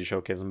time to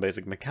showcase some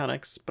basic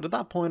mechanics, but at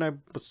that point I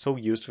was so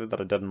used to it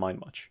that I didn't mind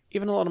much.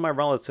 Even a lot of my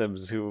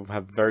relatives who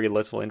have very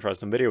little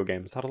interest in video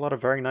games had a lot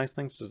of very nice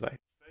things to say.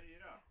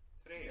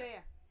 3,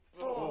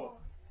 2,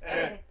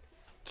 1,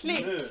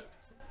 klick!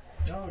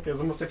 Ja, okej,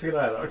 så måste jag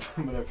fylla det där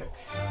också, men okej.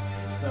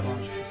 7%,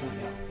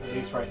 yeah.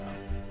 Release right now.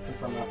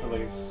 Confirm that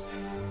release.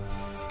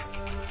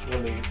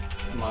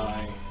 Release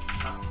my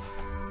app.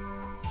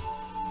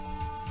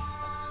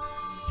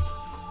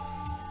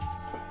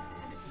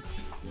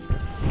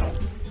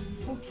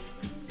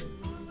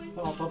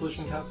 All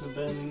publishing tasks have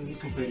been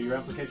completed. Your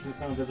application is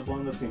now visible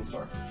in the Steam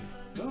Store.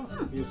 Oh,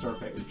 view store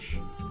page.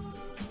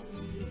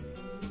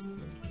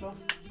 So,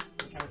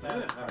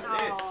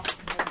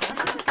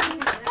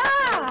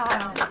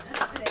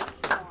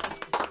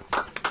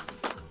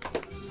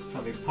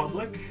 tell me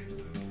public.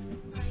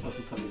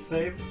 Also tell me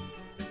save.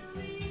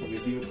 Tell me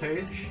view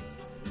page.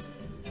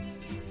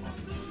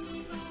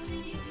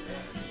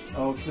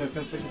 Och nu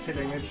finns det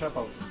tillgängligt köp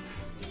också.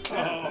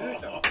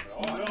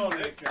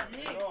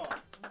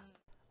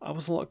 I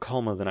was a lot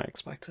calmer than I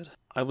expected.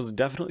 I was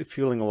definitely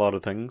feeling a lot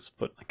of things,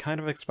 but I kind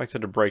of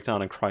expected to break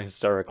down and cry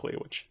hysterically,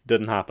 which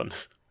didn't happen.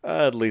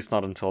 At least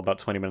not until about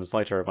 20 minutes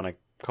later when I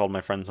called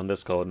my friends on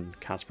Discord and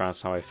Casper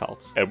asked how I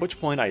felt. At which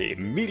point I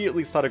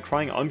immediately started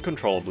crying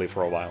uncontrollably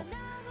for a while.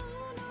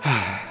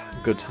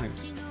 Good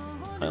times.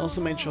 I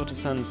also made sure to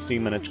send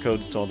Steam and itch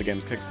codes to all the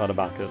game's Kickstarter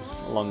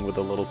backers, along with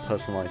a little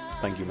personalized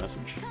thank you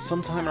message.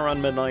 Sometime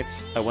around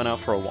midnight, I went out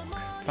for a walk.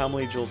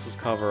 FamilyJules'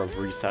 cover of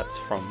Resets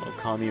from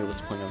Okami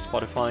was playing on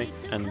Spotify,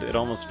 and it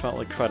almost felt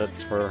like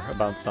credits were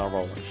about to start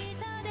rolling.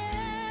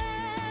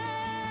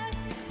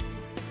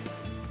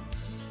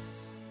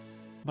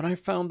 When I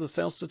found the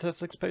sales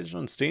statistics page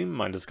on Steam,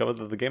 I discovered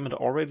that the game had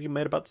already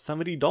made about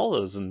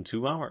 $70 in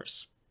 2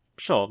 hours.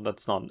 Sure,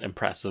 that's not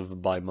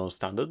impressive by most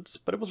standards,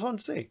 but it was fun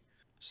to see.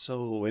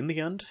 So, in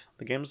the end,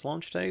 the game's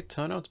launch day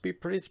turned out to be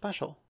pretty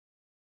special.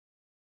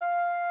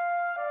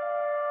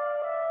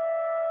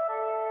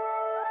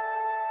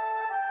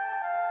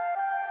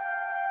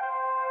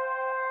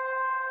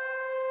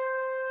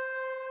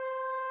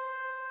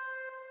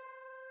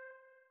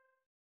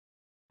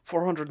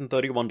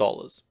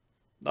 $431.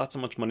 That's how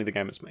much money the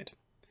game has made.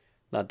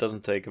 That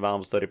doesn't take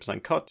Valve's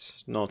 30%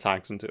 cut, nor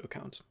tax into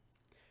account.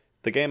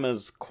 The game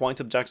is, quite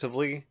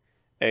objectively,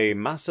 a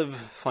massive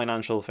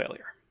financial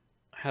failure.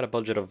 I had a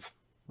budget of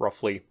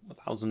roughly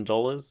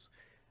 $1,000,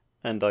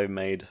 and I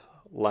made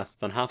less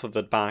than half of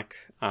it back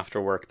after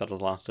work that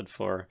has lasted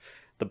for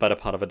the better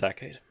part of a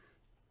decade.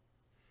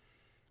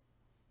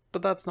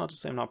 But that's not to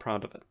say I'm not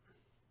proud of it.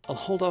 I'll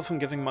hold off on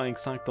giving my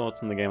exact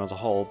thoughts on the game as a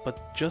whole,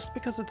 but just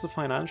because it's a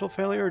financial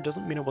failure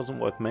doesn't mean it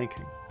wasn't worth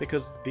making,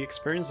 because the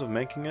experience of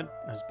making it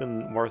has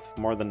been worth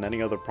more than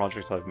any other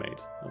project I've made,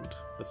 and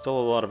there's still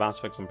a lot of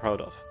aspects I'm proud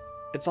of.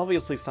 It's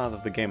obviously sad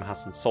that the game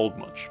hasn't sold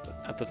much,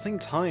 but at the same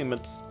time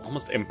it's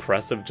almost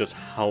impressive just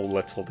how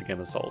little the game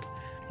has sold.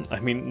 I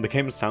mean, the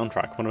game's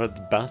soundtrack, one of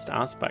its best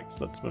aspects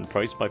that's been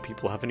praised by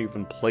people who haven't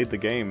even played the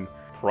game,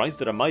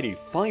 priced at a mighty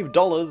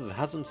 $5,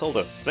 hasn't sold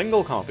a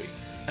single copy.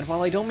 And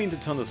while I don't mean to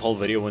turn this whole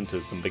video into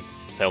some big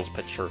sales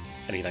pitch or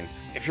anything,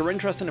 if you're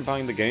interested in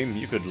buying the game,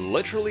 you could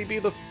literally be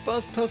the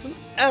first person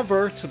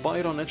ever to buy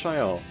it on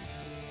itch.io.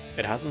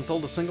 It hasn't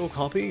sold a single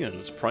copy and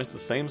is priced the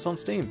same as on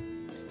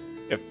Steam.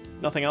 If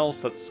nothing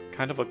else, that's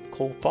kind of a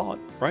cool thought,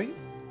 right?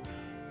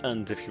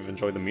 And if you've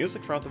enjoyed the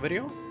music throughout the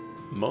video,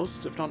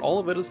 most, if not all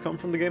of it, has come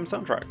from the game's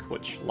soundtrack,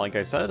 which, like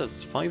I said,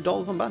 is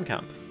 $5 on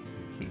Bandcamp.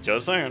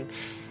 Just saying.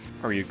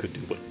 Or you could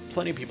do what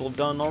plenty of people have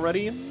done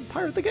already and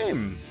pirate the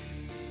game.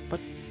 But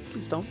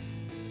please don't.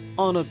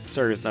 On a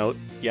serious note,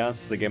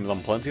 yes, the game is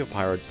on plenty of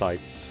pirate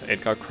sites.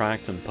 It got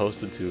cracked and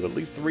posted to at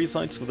least 3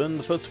 sites within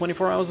the first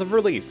 24 hours of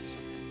release.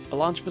 A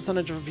large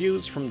percentage of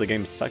views from the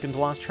game's second to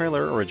last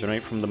trailer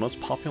originate from the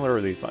most popular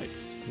of these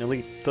sites,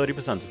 nearly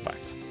 30% in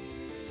fact.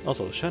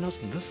 Also, shoutouts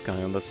to this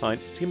guy on the site,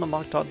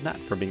 SteamUnlocked.net,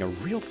 for being a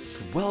real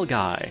swell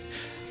guy.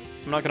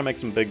 I'm not gonna make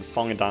some big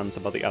song and dance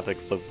about the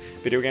ethics of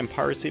video game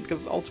piracy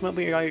because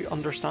ultimately I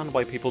understand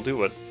why people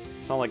do it.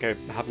 It's not like I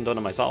haven't done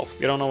it myself.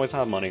 You don't always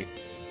have money,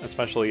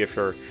 especially if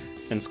you're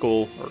in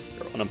school or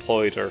you're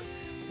unemployed or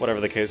whatever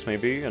the case may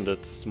be, and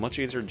it's much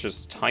easier to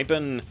just type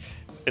in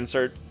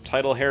insert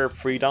title here,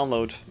 free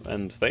download,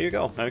 and there you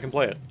go, now you can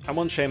play it. I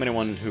won't shame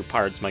anyone who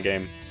pirates my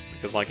game,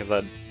 because like I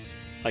said,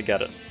 I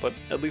get it, but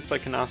at least I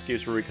can ask you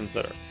to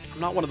reconsider. I'm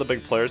not one of the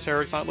big players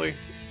here exactly.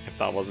 if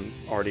that wasn't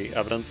already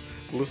evident.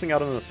 Losing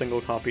out on a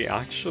single copy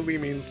actually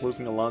means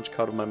losing a large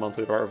cut of my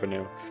monthly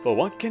revenue. But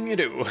what can you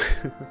do?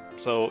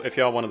 So if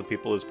you're one of the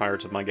people who's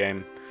pirated my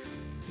game,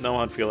 no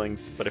hard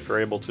feelings, but if you're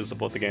able to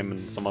support the game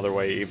in some other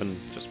way, even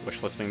just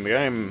wishlisting the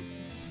game,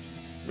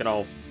 you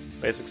know,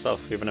 basic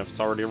stuff, even if it's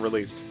already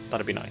released,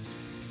 that'd be nice.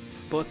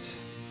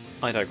 But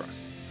I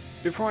digress.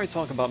 Before I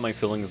talk about my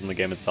feelings in the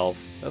game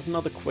itself, there's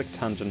another quick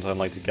tangent I'd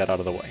like to get out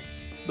of the way.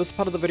 This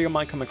part of the video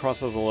might come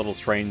across as a little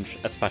strange,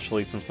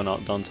 especially since we're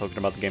not done talking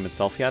about the game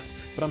itself yet,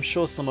 but I'm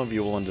sure some of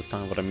you will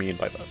understand what I mean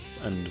by this,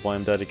 and why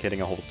I'm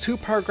dedicating a whole 2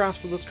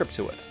 paragraphs of the script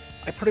to it.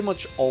 I pretty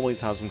much always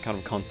have some kind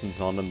of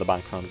content on in the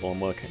background while I'm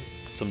working.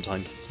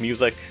 Sometimes it's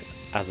music,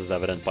 as is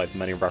evident by the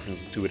many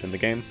references to it in the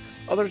game.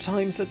 Other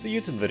times it's a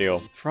YouTube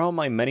video. Throughout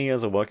my many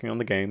years of working on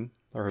the game,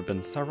 there have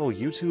been several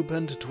YouTube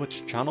and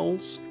Twitch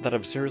channels that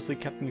have seriously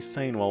kept me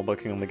sane while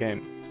working on the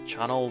game.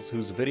 Channels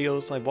whose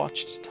videos I've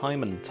watched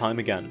time and time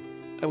again.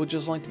 I would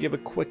just like to give a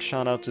quick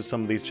shout out to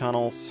some of these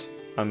channels.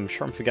 I'm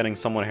sure I'm forgetting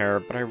someone here,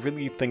 but I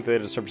really think they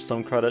deserve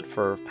some credit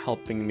for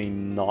helping me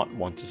not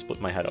want to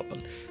split my head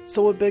open.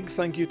 So a big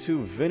thank you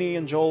to Vinny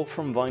and Joel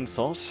from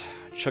Vinesauce,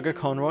 Sugar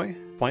Conroy,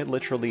 quite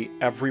literally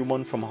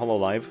everyone from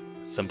HoloLive,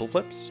 Simple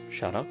Flips,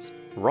 shoutouts,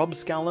 Rob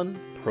Scallon,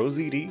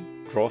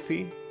 ProZD,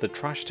 Drawfee, The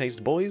Trash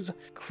Taste Boys,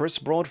 Chris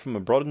Broad from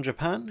Abroad in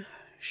Japan,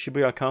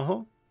 Shibuya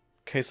Kaho,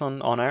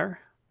 Keisan On Air,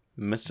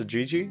 Mr.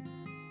 Gigi,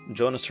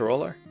 Jonas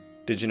Tiroler,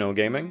 Did You Know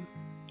Gaming,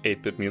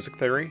 8-Bit Music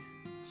Theory,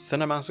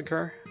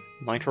 Cinemassacre,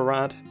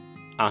 Nitrorad,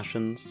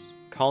 Ashens,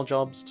 Carl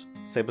Jobst,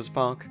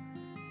 Saberspark,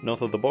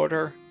 North of the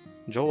Border,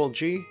 Joel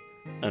G,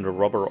 and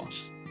Robert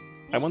Ross.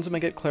 I want to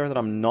make it clear that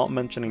I'm not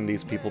mentioning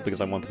these people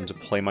because I want them to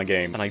play my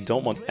game, and I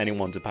don't want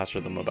anyone to pester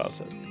them about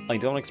it. I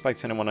don't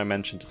expect anyone I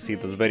mention to see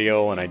this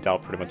video, and I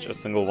doubt pretty much a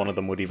single one of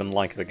them would even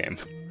like the game.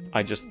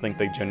 I just think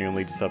they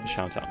genuinely deserve a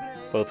shout out,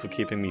 both for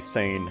keeping me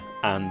sane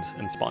and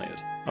inspired.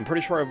 I'm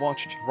pretty sure I've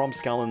watched Rob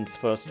Scallon's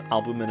first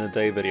album in a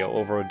day video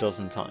over a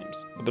dozen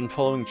times. I've been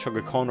following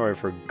Sugar Conroy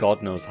for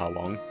God knows how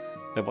long.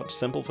 I've watched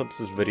Simple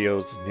Flips'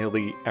 videos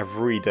nearly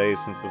every day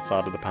since the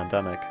start of the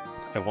pandemic.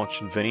 I've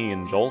watched Vinny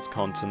and Joel's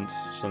content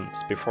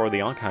since before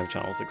the archive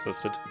channels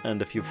existed,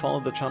 and if you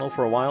followed the channel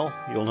for a while,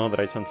 you'll know that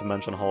I tend to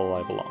mention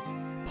HoloLive a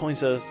lot.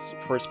 Point is,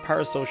 for as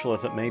parasocial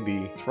as it may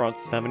be, throughout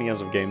 7 years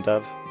of game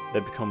dev, they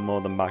become more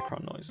than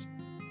background noise.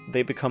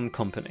 They become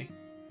company.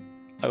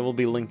 I will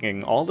be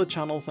linking all the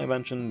channels I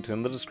mentioned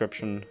in the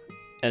description,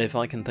 and if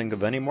I can think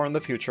of any more in the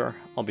future,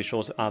 I'll be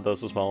sure to add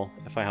those as well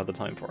if I have the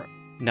time for it.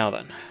 Now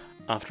then,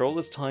 after all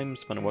this time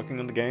spent working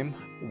on the game,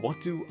 what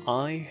do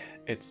I,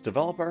 its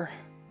developer,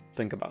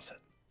 think about it?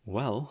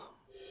 Well,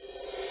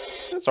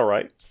 it's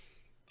alright.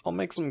 I'll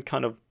make some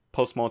kind of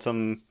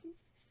post-mortem,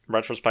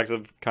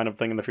 retrospective kind of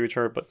thing in the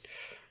future, but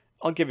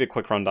I'll give you a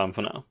quick rundown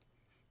for now.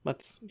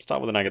 Let's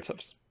start with the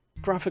negatives.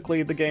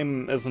 Graphically, the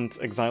game isn't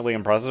exactly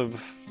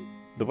impressive.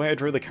 The way I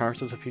drew the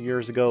characters a few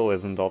years ago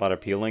isn't all that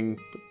appealing,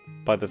 but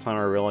by the time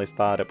I realized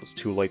that, it was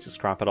too late to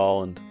scrap it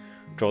all and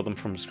draw them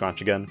from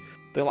scratch again.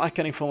 They lack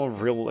any form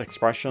of real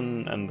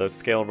expression, and the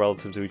scale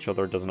relative to each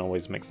other doesn't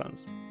always make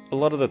sense. A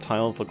lot of the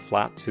tiles look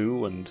flat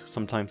too, and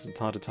sometimes it's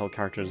hard to tell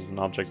characters and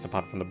objects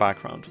apart from the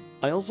background.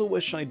 I also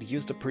wish I'd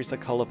used a preset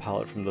color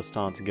palette from the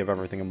start to give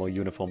everything a more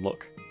uniform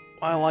look.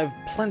 While I've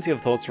plenty of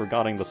thoughts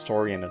regarding the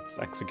story and its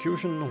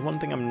execution, one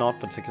thing I'm not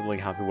particularly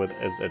happy with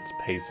is its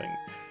pacing.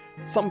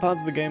 Some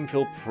parts of the game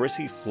feel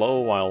pretty slow,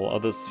 while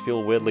others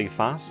feel weirdly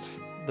fast.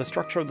 The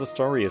structure of the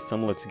story is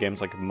similar to games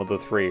like Mother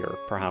 3, or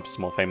perhaps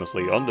more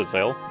famously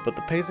Undertale, but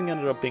the pacing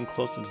ended up being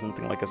closer to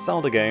something like a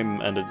Zelda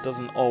game, and it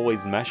doesn't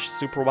always mesh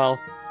super well.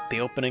 The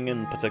opening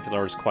in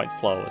particular is quite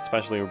slow,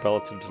 especially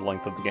relative to the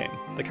length of the game.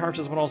 The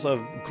characters would also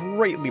have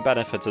greatly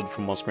benefited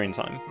from more screen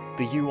time.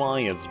 The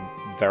UI is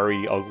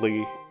very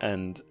ugly,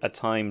 and at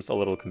times a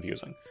little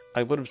confusing.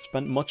 I would have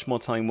spent much more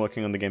time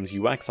working on the game's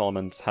UX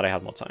elements had I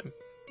had more time.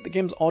 The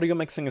game's audio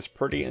mixing is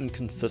pretty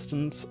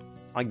inconsistent.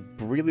 I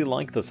really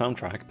like the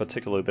soundtrack,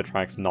 particularly the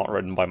tracks not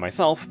written by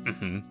myself,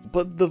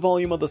 but the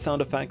volume of the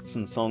sound effects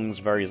and songs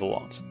varies a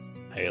lot.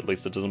 Hey, at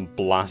least it doesn't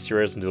blast your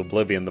ears into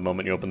oblivion the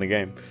moment you open the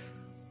game.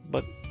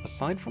 But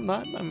aside from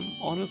that, I'm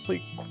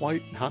honestly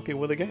quite happy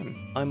with the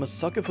game. I'm a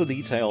sucker for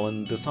detail,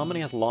 and DISHARMONY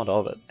has a lot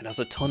of it. It has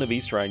a ton of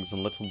Easter eggs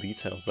and little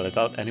details that I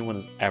doubt anyone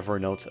has ever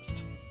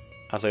noticed.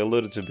 As I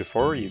alluded to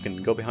before, you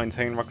can go behind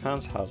Tay and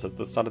Roxanne's house at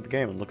the start of the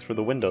game and look through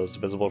the windows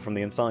visible from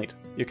the inside.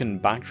 You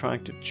can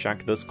backtrack to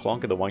check this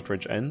clock at the White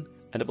Ridge Inn,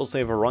 and it will say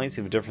a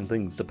variety of different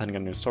things depending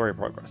on your story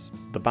progress.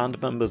 The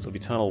band members of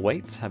Eternal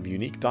Wait have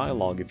unique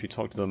dialogue if you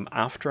talk to them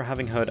after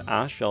having heard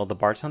Ash yell at the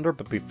bartender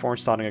but before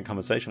starting a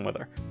conversation with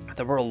her.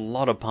 There were a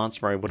lot of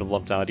parts where I would have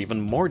loved to add even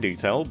more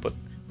detail, but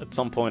at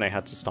some point I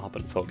had to stop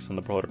and focus on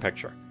the broader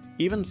picture.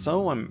 Even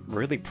so, I'm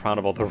really proud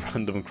of all the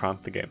random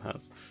crap the game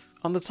has.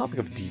 On the topic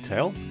of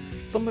detail,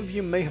 some of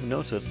you may have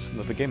noticed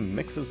that the game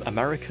mixes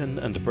American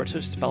and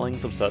British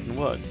spellings of certain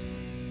words.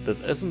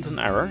 This isn't an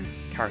error.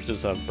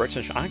 Characters who have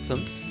British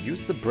accents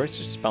use the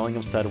British spelling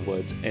of said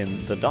words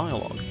in the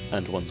dialogue,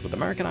 and ones with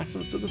American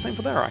accents do the same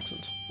for their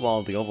accent.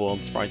 While the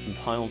overworld sprites and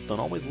tiles don't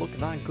always look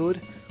that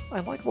good, I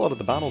like a lot of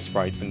the battle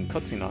sprites and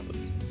cutscene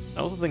assets. I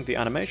also think the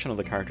animation of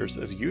the characters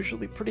is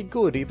usually pretty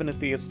good even if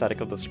the aesthetic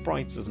of the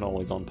sprites isn't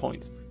always on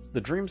point. The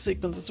dream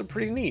sequences are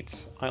pretty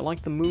neat, I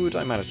like the mood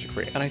I managed to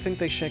create, and I think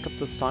they shake up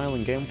the style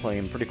and gameplay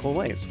in pretty cool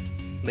ways.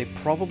 They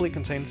probably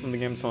contain some of the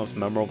game's most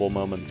memorable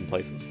moments and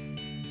places.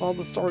 While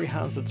the story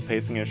has its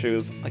pacing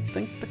issues, I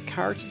think the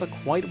characters are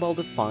quite well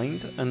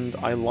defined, and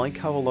I like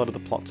how a lot of the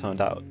plot turned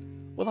out.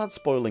 Without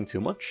spoiling too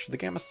much, the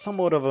game is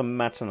somewhat of a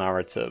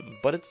meta-narrative,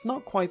 but it's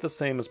not quite the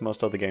same as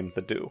most other games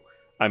that do.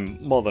 I'm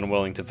more than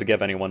willing to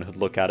forgive anyone who'd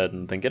look at it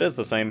and think it is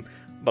the same,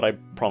 but I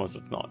promise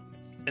it's not.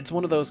 It's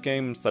one of those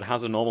games that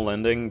has a normal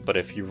ending, but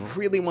if you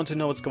really want to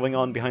know what's going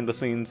on behind the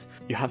scenes,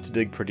 you have to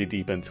dig pretty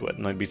deep into it,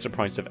 and I'd be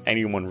surprised if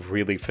anyone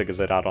really figures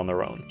it out on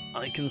their own.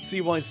 I can see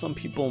why some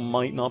people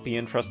might not be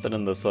interested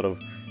in this sort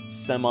of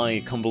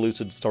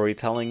semi-convoluted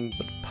storytelling,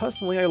 but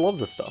personally I love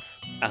this stuff,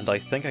 and I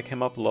think I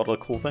came up with a lot of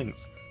cool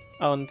things.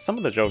 Oh, and some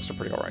of the jokes are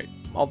pretty alright,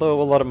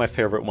 although a lot of my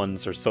favourite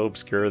ones are so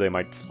obscure they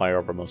might fly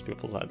over most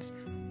people's heads.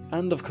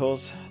 And of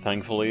course,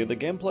 thankfully, the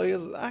gameplay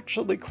is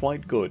actually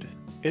quite good.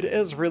 It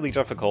is really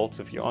difficult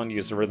if you aren't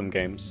used to rhythm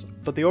games,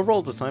 but the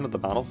overall design of the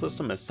battle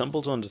system is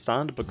simple to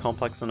understand but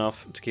complex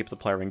enough to keep the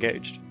player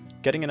engaged.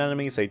 Getting an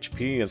enemy's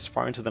HP as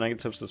far into the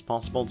negatives as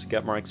possible to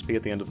get more XP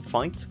at the end of the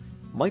fight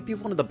might be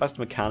one of the best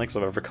mechanics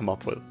I've ever come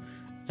up with,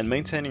 and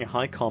maintaining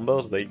high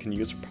combos that you can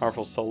use for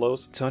powerful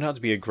solos turned out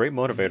to be a great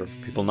motivator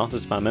for people not to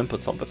spam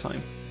inputs all the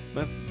time.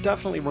 There's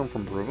definitely room for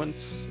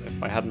improvement.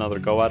 If I had another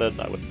go at it,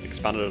 I would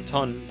expand it a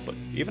ton, but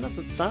even as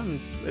it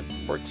stands, it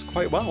works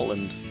quite well,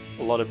 and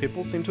a lot of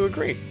people seem to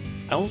agree.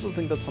 I also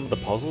think that some of the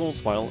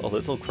puzzles, while a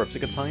little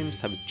cryptic at times,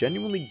 have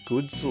genuinely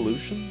good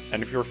solutions,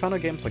 and if you're a fan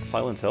of games like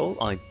Silent Hill,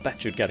 I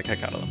bet you'd get a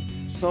kick out of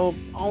them. So,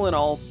 all in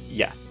all,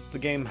 yes, the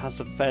game has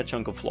a fair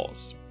chunk of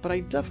flaws, but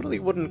I definitely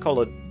wouldn't call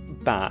it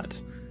bad.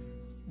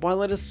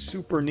 While it is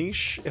super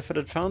niche, if it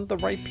had found the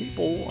right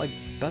people, I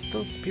bet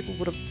those people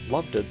would have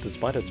loved it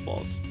despite its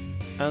flaws.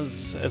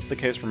 As is the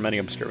case for many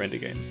obscure indie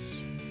games.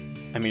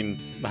 I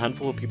mean, the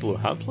handful of people who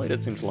have played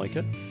it seem to like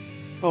it.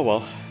 Oh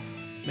well,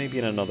 maybe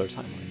in another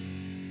timeline.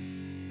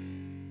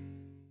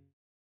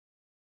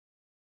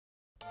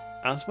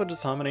 As for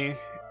DISHARMONY,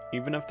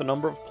 even if the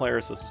number of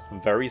players is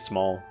very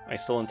small, I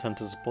still intend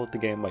to support the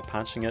game by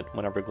patching it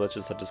whenever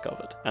glitches are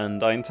discovered,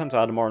 and I intend to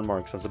add more and more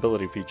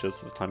accessibility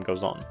features as time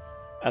goes on.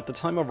 At the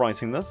time of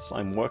writing this,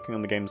 I'm working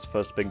on the game's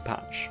first big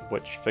patch,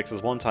 which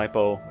fixes one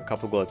typo, a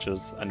couple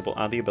glitches, and will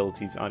add the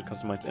ability to add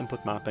customized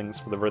input mappings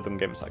for the rhythm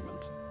game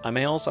segment. I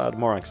may also add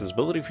more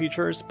accessibility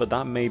features, but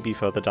that may be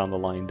further down the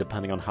line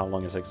depending on how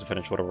long it takes to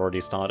finish what I've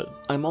already started.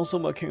 I'm also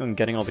working on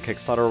getting all the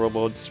Kickstarter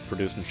rewards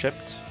produced and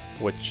shipped,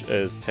 which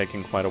is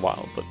taking quite a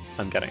while, but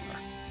I'm getting there.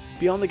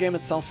 Beyond the game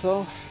itself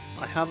though,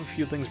 I have a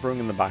few things brewing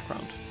in the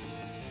background.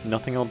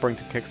 Nothing I'll bring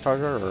to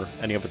Kickstarter or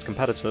any of its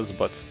competitors,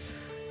 but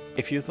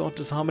if you thought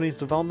DISHARMONY's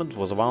development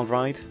was a wild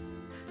ride,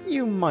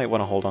 you might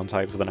want to hold on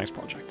tight for the next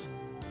project.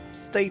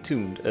 Stay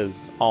tuned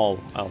is all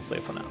I'll say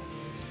for now.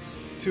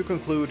 To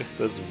conclude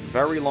this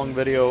very long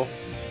video,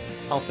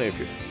 I'll say a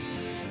few things.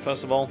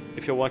 First of all,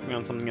 if you're working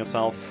on something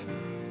yourself,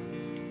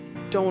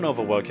 don't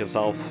overwork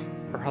yourself.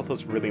 Your health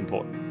is really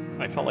important.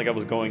 I felt like I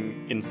was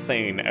going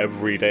insane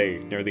every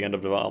day near the end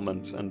of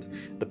development, and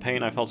the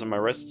pain I felt in my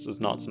wrists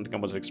is not something I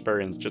want to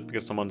experience just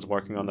because someone's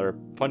working on their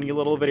funny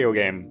little video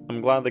game.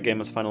 I'm glad the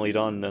game is finally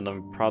done, and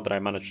I'm proud that I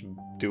managed to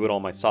do it all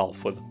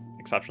myself, with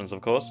exceptions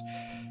of course,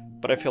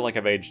 but I feel like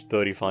I've aged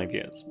 35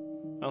 years.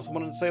 I also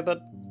wanted to say that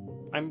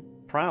I'm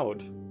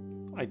proud.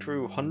 I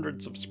drew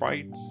hundreds of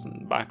sprites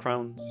and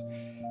backgrounds,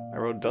 I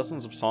wrote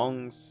dozens of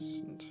songs,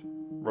 and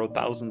wrote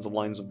thousands of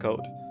lines of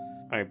code.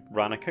 I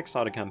ran a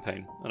Kickstarter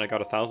campaign, and I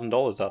got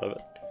 $1,000 out of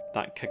it.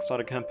 That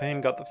Kickstarter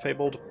campaign got the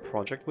fabled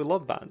Project We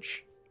Love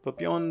badge. But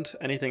beyond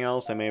anything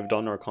else I may have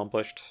done or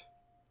accomplished,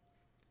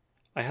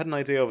 I had an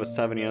idea over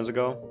 7 years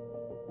ago,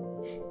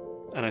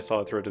 and I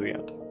saw it through to the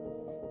end.